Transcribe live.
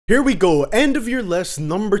Here we go, end of year list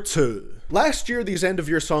number 2. Last year these end of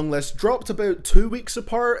year song lists dropped about 2 weeks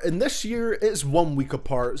apart, and this year it's 1 week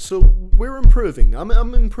apart, so we're improving. I'm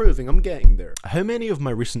improving, I'm getting there. How many of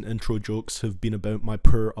my recent intro jokes have been about my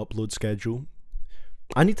poor upload schedule?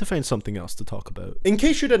 I need to find something else to talk about. In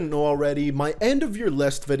case you didn't know already, my end of year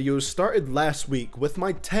list videos started last week with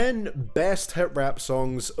my 10 best hit rap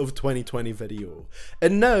songs of 2020 video.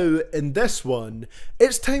 And now, in this one,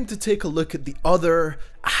 it's time to take a look at the other,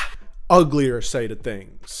 uglier side of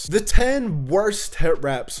things. The 10 worst hit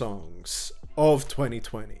rap songs of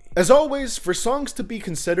 2020. As always, for songs to be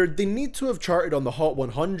considered, they need to have charted on the Hot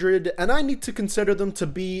 100, and I need to consider them to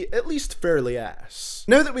be at least fairly ass.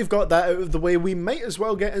 Now that we've got that out of the way, we might as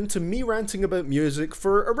well get into me ranting about music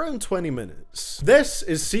for around 20 minutes. This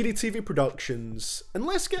is CDTVProductions, and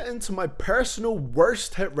let's get into my personal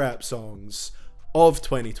worst hit rap songs of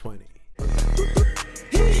 2020.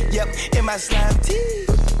 Yep, in my slime tee.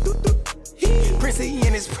 Prissy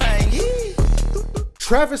in his prime.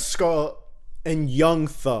 Travis Scott and Young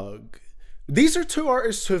Thug. These are two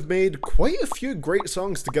artists who have made quite a few great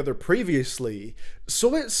songs together previously,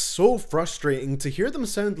 so it's so frustrating to hear them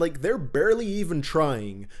sound like they're barely even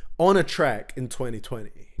trying on a track in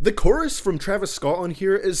 2020. The chorus from Travis Scott on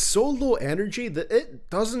here is so low energy that it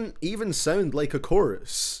doesn't even sound like a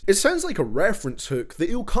chorus. It sounds like a reference hook that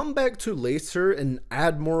he'll come back to later and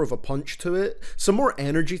add more of a punch to it, some more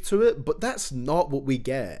energy to it, but that's not what we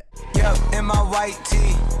get. Yep, in my white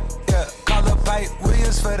tee. Yeah, call up Pipe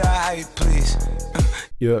Williams for the hype, please.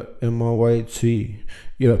 Yeah, in my white tee.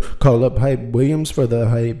 Yeah, call up Hype Williams for the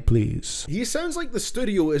hype, please. He sounds like the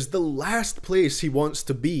studio is the last place he wants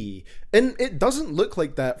to be, and it doesn't look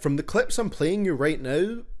like that from the clips I'm playing you right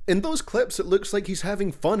now. In those clips, it looks like he's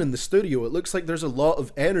having fun in the studio. It looks like there's a lot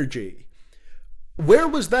of energy. Where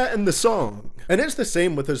was that in the song? And it's the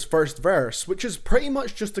same with his first verse, which is pretty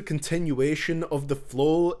much just a continuation of the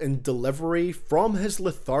flow and delivery from his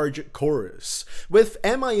lethargic chorus, with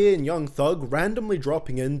MIA and Young Thug randomly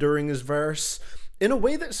dropping in during his verse in a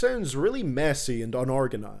way that sounds really messy and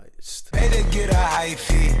unorganized. Better get a hype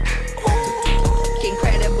fee.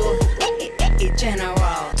 Incredible, general.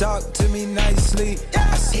 Talk to me nicely.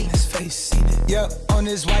 I seen his face, seen it. Yep, on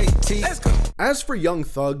his white tee. Let's go. As for Young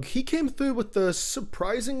Thug, he came through with a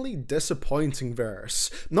surprisingly disappointing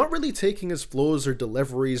verse, not really taking his flows or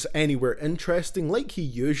deliveries anywhere interesting like he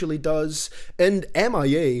usually does, and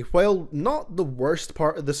MIA, while not the worst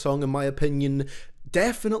part of the song in my opinion,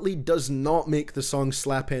 definitely does not make the song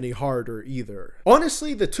slap any harder either.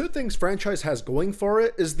 Honestly, the two things Franchise has going for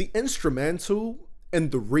it is the instrumental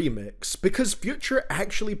and the remix, because Future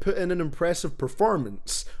actually put in an impressive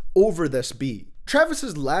performance over this beat.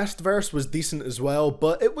 Travis's last verse was decent as well,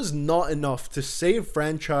 but it was not enough to save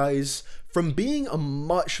Franchise from being a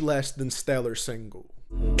much less than stellar single.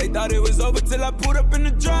 They thought it was over till I pulled up in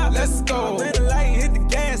the drop. Let's go. Red light, hit the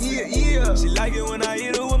gas. Yeah. She like it when I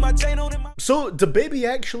hit her with my chain on it. So DaBaby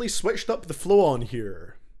actually switched up the flow on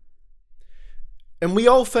here, and we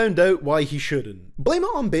all found out why he shouldn't. Blame It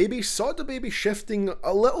on Baby saw DaBaby shifting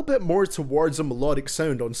a little bit more towards a melodic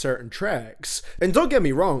sound on certain tracks, and don't get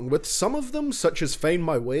me wrong, with some of them, such as Find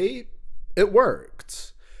My Way, it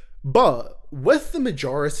worked. But with the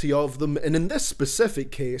majority of them, and in this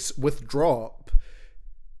specific case with Drop,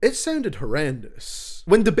 it sounded horrendous.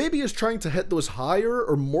 When DaBaby is trying to hit those higher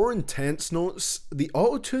or more intense notes, the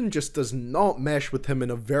autotune just does not mesh with him in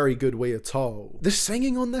a very good way at all. The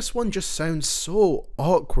singing on this one just sounds so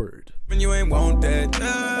awkward. You ain't want that.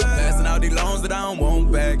 Passing out these loans that I don't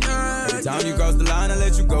want back. Every time you cross the line, I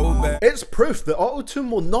let you go back. It's proof that autotune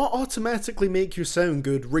will not automatically make you sound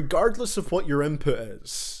good regardless of what your input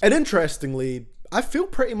is. And interestingly, I feel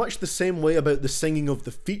pretty much the same way about the singing of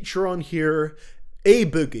the feature on here, A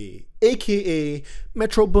Boogie, aka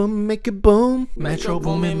Metro Boom Make It Boom. Metro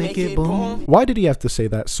Boom and make it boom. Why did he have to say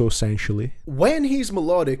that so sensually? When he's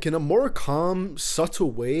melodic in a more calm,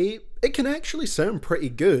 subtle way, it can actually sound pretty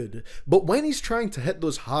good, but when he's trying to hit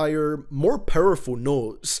those higher, more powerful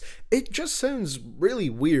notes, it just sounds really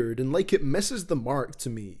weird and like it misses the mark to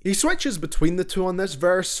me. He switches between the two on this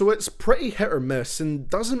verse, so it's pretty hit or miss and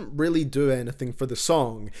doesn't really do anything for the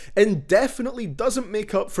song, and definitely doesn't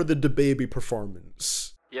make up for the DaBaby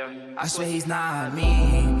performance. Yeah. I swear he's not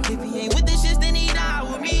me. If he ain't with this shit, then he not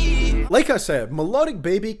with me. Like I said, Melodic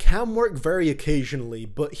Baby can work very occasionally,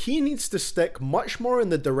 but he needs to stick much more in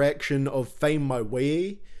the direction of Find My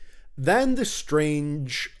Way than the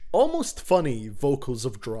strange, almost funny vocals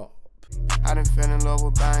of Drop. I done fell in love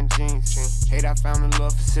with buying jeans. Hate I found a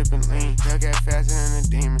love for sipping lean. Girl got faster than a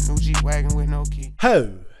demon. New G-Wagon with no key. How?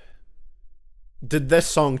 did this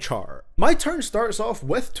song chart. My Turn starts off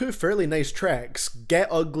with two fairly nice tracks, Get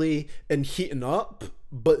Ugly and Heating Up,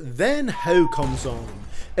 but then How comes on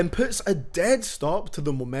and puts a dead stop to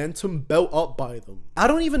the momentum built up by them. I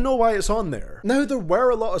don't even know why it's on there. Now, there were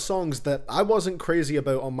a lot of songs that I wasn't crazy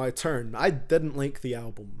about on My Turn. I didn't like the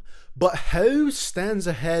album. But How stands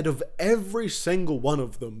ahead of every single one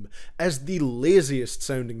of them as the laziest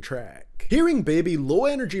sounding track. Hearing Baby low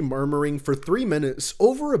energy murmuring for 3 minutes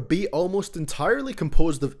over a beat almost entirely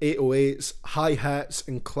composed of 808s, hi-hats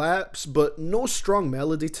and claps but no strong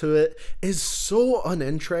melody to it is so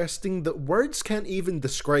uninteresting that words can't even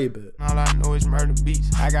describe it. All I know is murder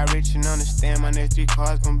beats. I got rich and understand my next 3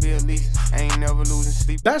 cars gonna be a lease. I ain't never losing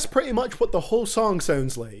sleep. That's pretty much what the whole song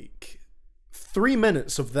sounds like. 3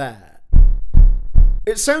 minutes of that.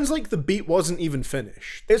 It sounds like the beat wasn't even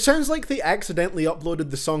finished. It sounds like they accidentally uploaded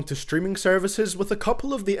the song to streaming services with a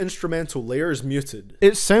couple of the instrumental layers muted.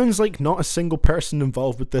 It sounds like not a single person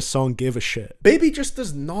involved with this song gave a shit. Baby just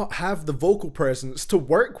does not have the vocal presence to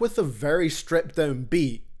work with a very stripped down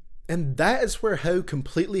beat, and that is where How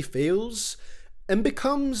completely fails and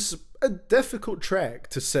becomes a difficult track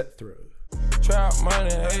to sit through. Trap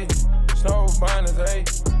money, hey. Snow binders, hey.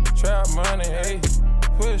 Trap money, hey.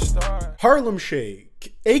 Push star. Harlem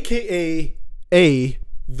Shake, aka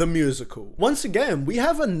The Musical. Once again, we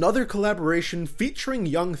have another collaboration featuring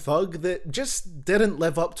Young Thug that just didn't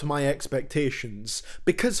live up to my expectations,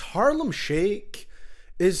 because Harlem Shake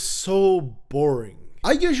is so boring.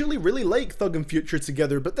 I usually really like Thug and Future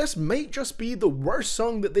together, but this might just be the worst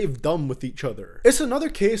song that they've done with each other. It's another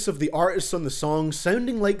case of the artists on the song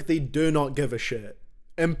sounding like they do not give a shit,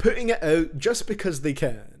 and putting it out just because they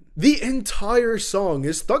can. The entire song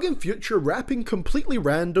is Thug and Future rapping completely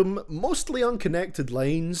random, mostly unconnected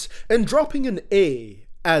lines, and dropping an A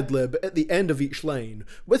ad-lib at the end of each line,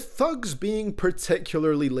 with Thugs being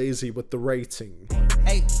particularly lazy with the writing.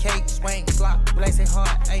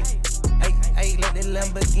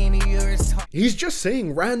 He's just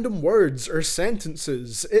saying random words or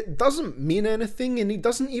sentences. It doesn't mean anything, and he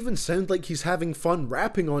doesn't even sound like he's having fun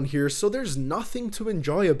rapping on here, so there's nothing to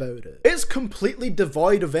enjoy about it. It's completely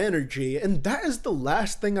devoid of energy, and that is the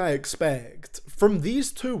last thing I expect from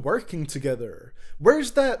these two working together.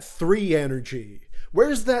 Where's that 3 energy?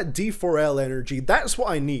 Where's that D4L energy? That's what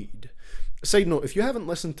I need. Side note, if you haven't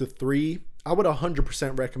listened to 3, I would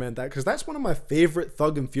 100% recommend that, because that's one of my favorite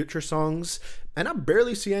Thug and Future songs, and I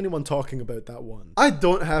barely see anyone talking about that one. I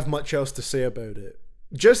don't have much else to say about it.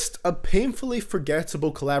 Just a painfully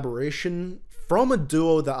forgettable collaboration from a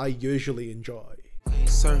duo that I usually enjoy.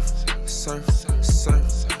 Surf, surf, surf,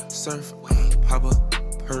 surf, Papa,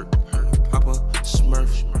 Papa,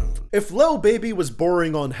 Smurf. If Lil Baby was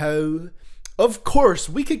boring on How, of course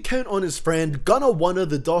we could count on his friend Gunna Wunna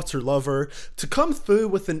the Daughter Lover to come through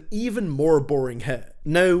with an even more boring hit.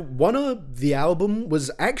 Now, Wunna the album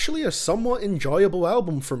was actually a somewhat enjoyable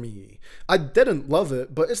album for me. I didn't love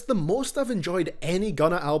it, but it's the most I've enjoyed any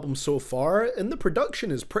Gunna album so far, and the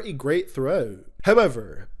production is pretty great throughout.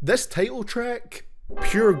 However, this title track,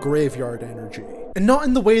 pure graveyard energy. And not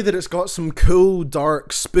in the way that it's got some cool,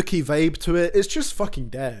 dark, spooky vibe to it, it's just fucking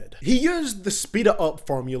dead. He used the speed it up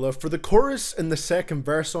formula for the chorus and the second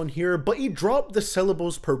verse on here, but he dropped the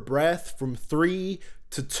syllables per breath from 3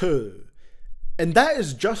 to 2. And that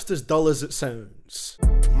is just as dull as it sounds.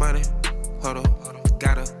 Money, huddle,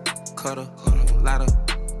 gotta, cutter, ladder,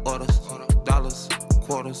 orders, dollars.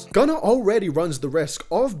 Gunna already runs the risk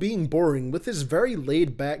of being boring with his very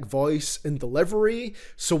laid back voice and delivery,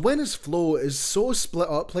 so when his flow is so split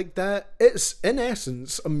up like that, it's in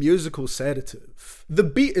essence a musical sedative. The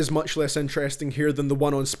beat is much less interesting here than the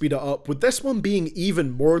one on Speed It Up, with this one being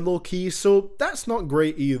even more low key, so that's not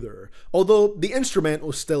great either, although the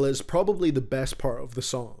instrumental still is probably the best part of the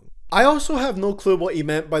song. I also have no clue what he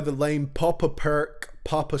meant by the line Papa Perk,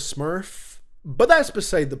 Papa Smurf. But that's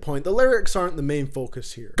beside the point, the lyrics aren't the main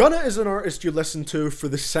focus here. Gunna is an artist you listen to for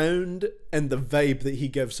the sound and the vibe that he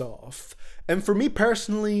gives off. And for me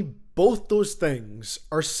personally, both those things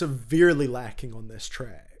are severely lacking on this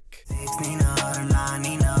track.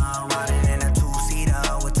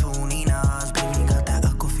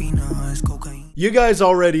 You guys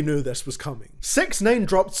already knew this was coming. 6ix9ine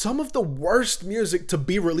dropped some of the worst music to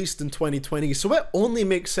be released in 2020, so it only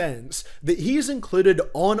makes sense that he's included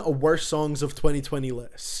on a worst songs of 2020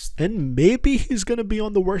 list. And maybe he's gonna be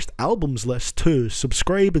on the worst albums list too.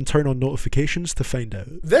 Subscribe and turn on notifications to find out.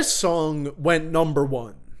 This song went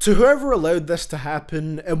 #1. To whoever allowed this to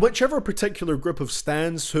happen, and whichever particular group of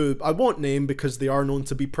stans, who I won't name because they are known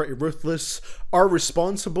to be pretty ruthless, are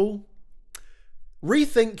responsible,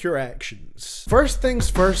 Rethink your actions. First things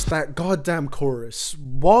first, that goddamn chorus.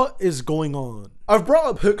 What is going on? I've brought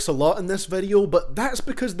up hooks a lot in this video, but that's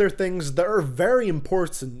because they're things that are very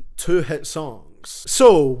important to hit songs.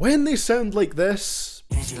 So, when they sound like this,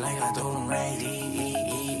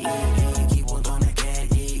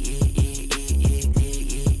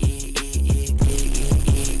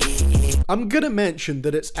 I'm gonna mention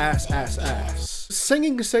that it's ass.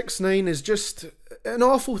 Singing 6ix9ine is just an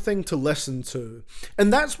awful thing to listen to,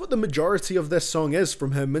 and that's what the majority of this song is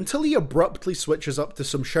from him until he abruptly switches up to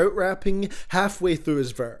some shout rapping halfway through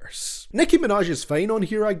his verse. Nicki Minaj is fine on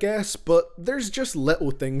here, I guess, but there's just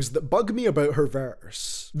little things that bug me about her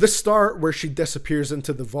verse. The start where she disappears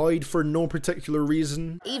into the void for no particular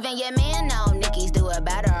reason. Even your man know Nicki's do it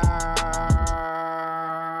better.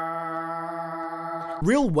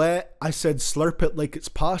 Real wet, I said slurp it like it's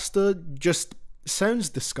pasta, just sounds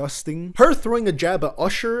disgusting. Her throwing a jab at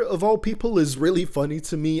Usher, of all people, is really funny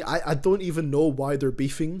to me. I don't even know why they're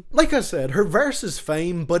beefing. Like I said, her verse is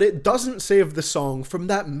fine, but it doesn't save the song from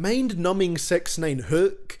that mind-numbing 6ix9ine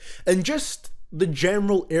hook, and just the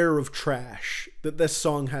general air of trash that this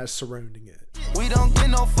song has surrounding it. We don't get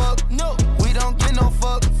no fuck, no. We don't get no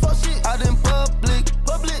fuck, fuck shit. Out in public,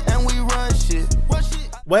 and we run shit.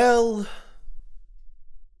 Well,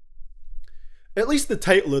 at least the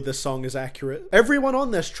title of this song is accurate. Everyone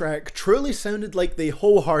on this track truly sounded like they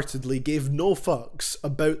wholeheartedly gave no fucks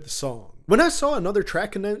about the song. When I saw another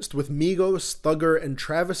track announced with Migos, Thugger, and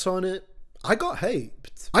Travis on it, I got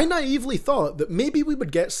hyped. I naively thought that maybe we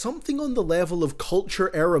would get something on the level of Culture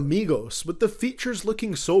era Migos, with the features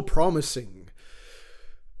looking so promising.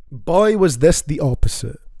 Boy, was this the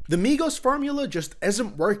opposite. The Migos formula just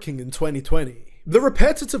isn't working in 2020. The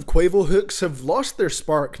repetitive Quavo hooks have lost their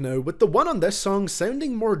spark now, with the one on this song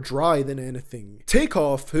sounding more dry than anything.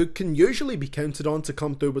 Takeoff, who can usually be counted on to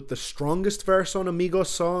come through with the strongest verse on a Migos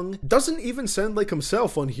song, doesn't even sound like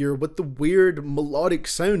himself on here with the weird melodic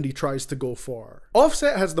sound he tries to go for.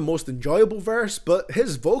 Offset has the most enjoyable verse, but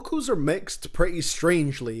his vocals are mixed pretty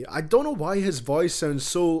strangely. I don't know why his voice sounds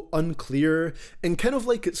so unclear and kind of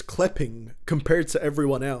like it's clipping compared to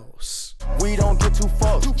everyone else. We don't get too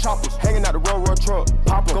fucked. Two choppers hanging out the road truck.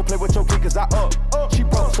 Papa, go play with your kid cause I up. She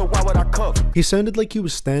broke, so why would I cuff? He sounded like he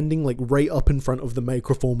was standing like right up in front of the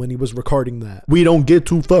microphone when he was recording that. We don't get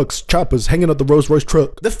two fucks, choppers hanging out the Rolls Royce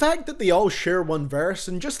truck. The fact that they all share one verse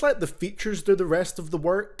and just let the features do the rest of the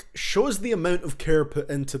work shows the amount of care put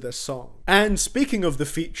into this song. And speaking of the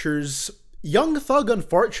features, Young Thug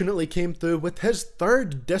unfortunately came through with his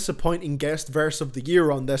third disappointing guest verse of the year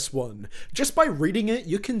on this one. Just by reading it,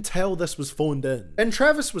 you can tell this was phoned in. And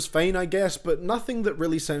Travis was fine, I guess, but nothing that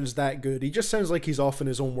really sounds that good. He just sounds like he's off in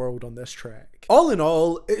his own world on this track. All in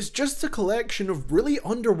all, it's just a collection of really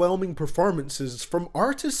underwhelming performances from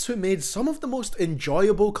artists who made some of the most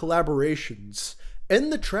enjoyable collaborations in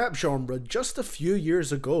the trap genre just a few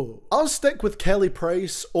years ago. I'll stick with Kelly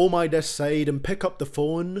Price, Oh My This Side, and Pick Up the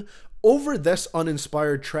Phone over this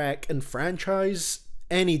uninspired track and franchise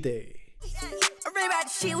any day.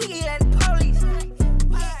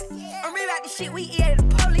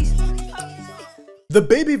 The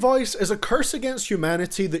baby voice is a curse against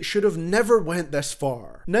humanity that should have never went this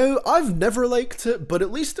far. Now, I've never liked it, but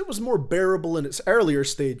at least it was more bearable in its earlier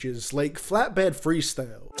stages, like Flatbed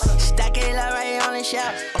Freestyle.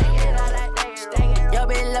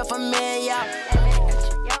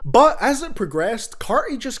 But as it progressed,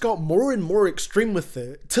 Carti just got more and more extreme with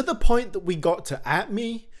it, to the point that we got to At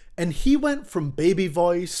Me, and he went from baby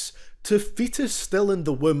voice to fetus still in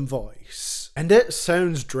the womb voice. And it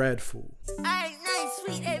sounds dreadful.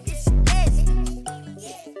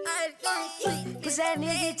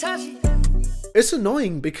 It's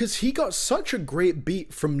annoying because he got such a great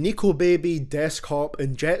beat from Nico Baby, Desk Hop,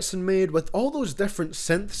 and Jetson Made with all those different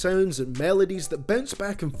synth sounds and melodies that bounce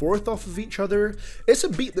back and forth off of each other. It's a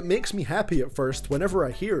beat that makes me happy at first whenever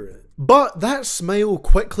I hear it. But that smile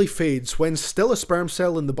quickly fades when Still a Sperm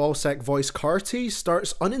Cell in the Ballsack voice Carti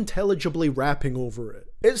starts unintelligibly rapping over it.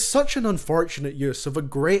 It's such an unfortunate use of a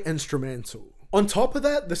great instrumental. On top of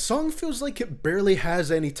that, the song feels like it barely has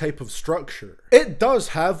any type of structure. It does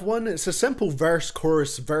have one, it's a simple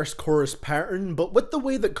verse-chorus pattern, but with the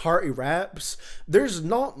way that Carti raps, there's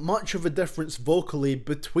not much of a difference vocally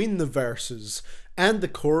between the verses, and the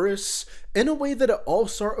chorus in a way that it all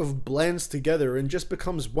sort of blends together and just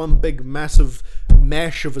becomes one big massive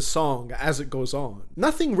mesh of a song as it goes on.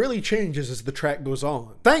 Nothing really changes as the track goes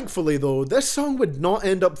on. Thankfully though, this song would not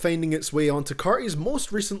end up finding its way onto Carti's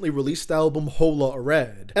most recently released album Whole Lotta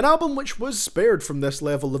Red, an album which was spared from this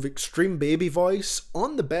level of extreme baby voice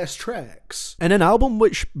on the best tracks. And an album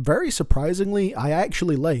which, very surprisingly, I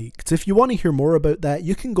actually liked. If you want to hear more about that,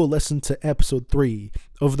 you can go listen to episode 3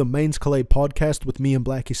 of the Minds Collide podcast with me and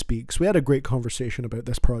Blackie Speaks. We had a great conversation about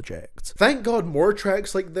this project. Thank God more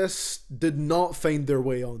tracks like this did not find their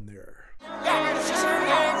way on there.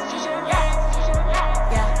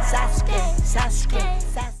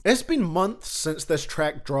 It's been months since this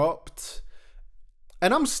track dropped,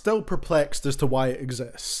 and I'm still perplexed as to why it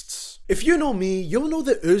exists. If you know me, you'll know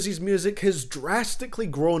that Uzi's music has drastically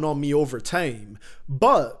grown on me over time,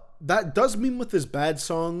 but that does mean with his bad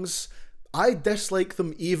songs, I dislike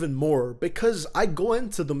them even more because I go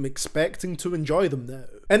into them expecting to enjoy them now.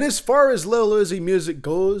 And as far as Lil Uzi music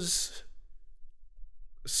goes,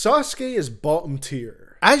 Sasuke is bottom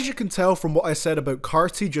tier. As you can tell from what I said about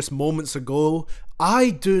Carti just moments ago,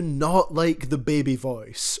 I do not like the baby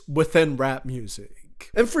voice within rap music.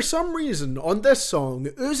 And for some reason, on this song,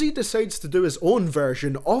 Uzi decides to do his own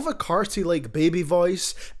version of a Carti-like baby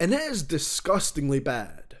voice, and it is disgustingly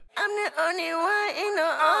bad. I'm the only one in the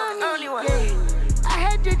army. Yeah. I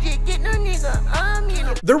had to just get no nigga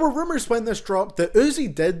army. There were rumors when this dropped that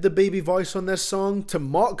Uzi did the baby voice on this song to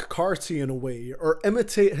mock Carti in a way, or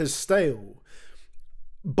imitate his style.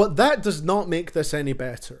 But that does not make this any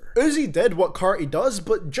better. Uzi did what Carti does,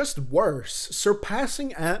 but just worse,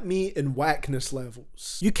 surpassing at me in whackness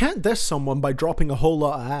levels. You can't diss someone by dropping a whole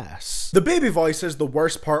lot of ass. The baby voice is the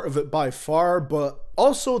worst part of it by far, but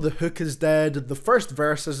also the hook is dead, the first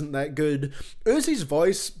verse isn't that good, Uzi's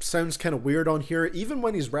voice sounds kinda weird on here even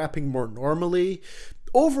when he's rapping more normally.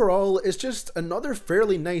 Overall, it's just another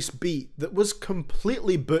fairly nice beat that was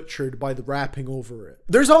completely butchered by the rapping over it.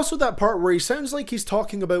 There's also that part where he sounds like he's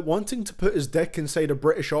talking about wanting to put his dick inside a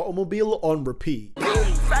British automobile on repeat.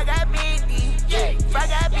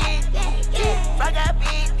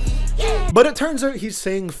 But it turns out he's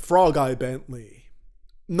saying Frog Eye Bentley,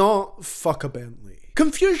 not fuck a Bentley.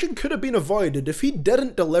 Confusion could have been avoided if he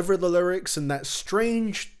didn't deliver the lyrics in that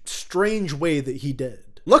strange way that he did.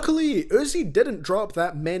 Luckily, Uzi didn't drop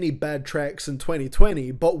that many bad tracks in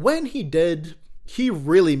 2020, but when he did, he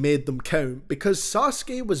really made them count because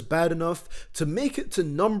Sasuke was bad enough to make it to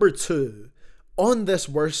number 2 on this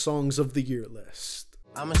worst songs of the year list.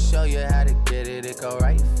 I'ma show you how to get it. It go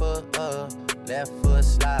right foot up, left foot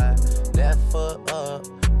slide, left foot up,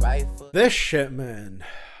 right foot. This shit, man.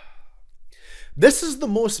 This is the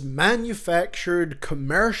most manufactured,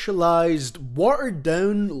 commercialized, watered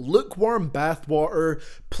down, lukewarm bathwater,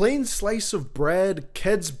 plain slice of bread,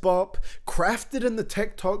 kids bop, crafted in the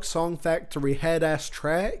TikTok Song Factory head-ass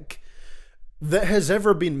track that has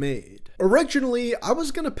ever been made. Originally, I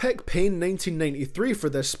was gonna pick Pain 1993 for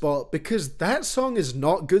this spot because that song is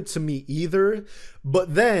not good to me either,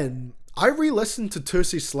 but then I re-listened to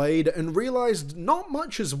Tootsie Slide and realized not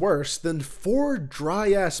much is worse than 4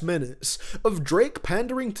 dry-ass minutes of Drake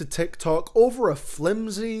pandering to TikTok over a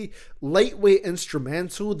flimsy, lightweight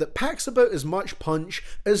instrumental that packs about as much punch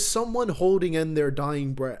as someone holding in their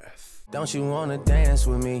dying breath. Don't you wanna dance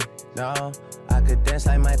with me? No, I could dance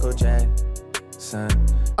like Michael Jackson.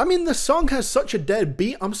 I mean, the song has such a dead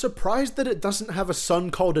beat, I'm surprised that it doesn't have a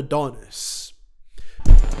son called Adonis.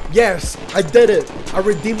 Yes, I did it. I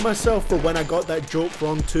redeemed myself for when I got that joke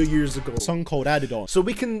wrong 2 years ago. A song called Adidon. So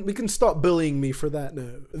we can stop bullying me for that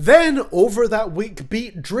now. Then, over that weak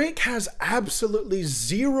beat, Drake has absolutely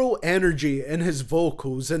zero energy in his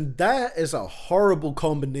vocals, and that is a horrible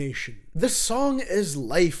combination. The song is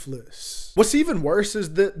lifeless. What's even worse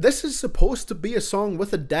is that this is supposed to be a song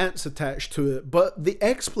with a dance attached to it, but the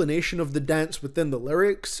explanation of the dance within the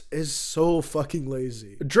lyrics is so fucking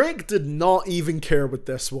lazy. Drake did not even care with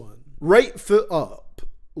this one. Right foot up,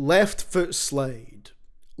 left foot slide.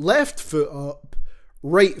 Left foot up,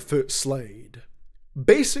 right foot slide.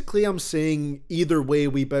 Basically, I'm saying either way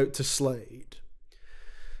we bout to slide.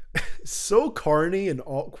 So corny and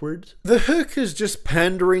awkward. The hook is just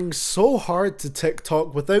pandering so hard to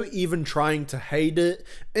TikTok without even trying to hide it,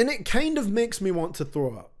 and it kind of makes me want to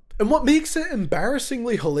throw up. And what makes it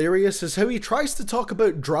embarrassingly hilarious is how he tries to talk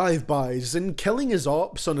about drive-bys and killing his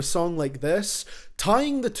ops on a song like this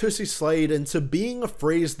tying the Tussie Slide into being a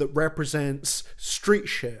phrase that represents street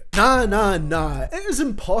shit. Nah. It is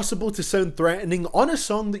impossible to sound threatening on a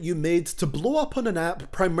song that you made to blow up on an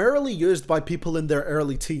app primarily used by people in their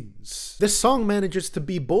early teens. This song manages to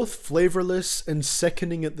be both flavorless and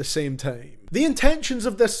sickening at the same time. The intentions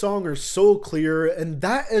of this song are so clear, and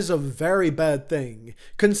that is a very bad thing,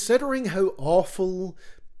 considering how awful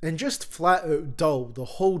and just flat out dull the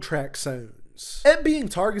whole track sounds. It being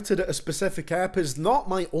targeted at a specific app is not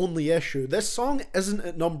my only issue. This song isn't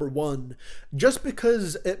at #1 just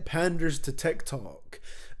because it panders to TikTok.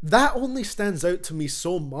 That only stands out to me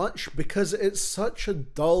so much because it's such a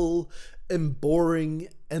dull and boring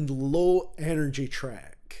and low energy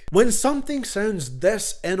track. When something sounds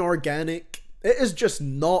this inorganic, it is just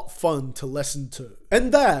not fun to listen to.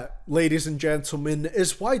 And that, ladies and gentlemen,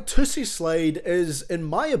 is why Tussie Slide is, in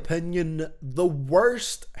my opinion, the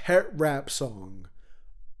worst hit rap song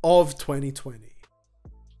of 2020.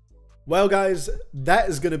 Well guys, that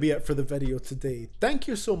is going to be it for the video today. Thank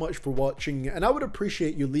you so much for watching, and I would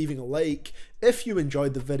appreciate you leaving a like if you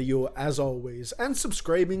enjoyed the video as always, and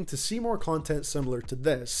subscribing to see more content similar to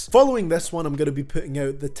this. Following this one, I'm going to be putting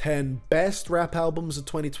out the 10 best rap albums of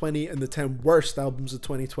 2020 and the 10 worst albums of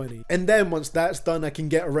 2020. And then once that's done, I can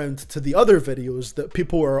get around to the other videos that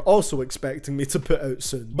people are also expecting me to put out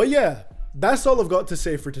soon. But yeah, that's all I've got to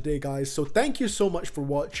say for today guys, so thank you so much for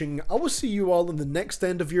watching. I will see you all in the next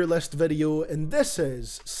end of your list video, and this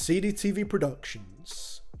is CDTV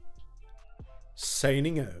Productions,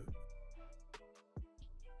 signing out.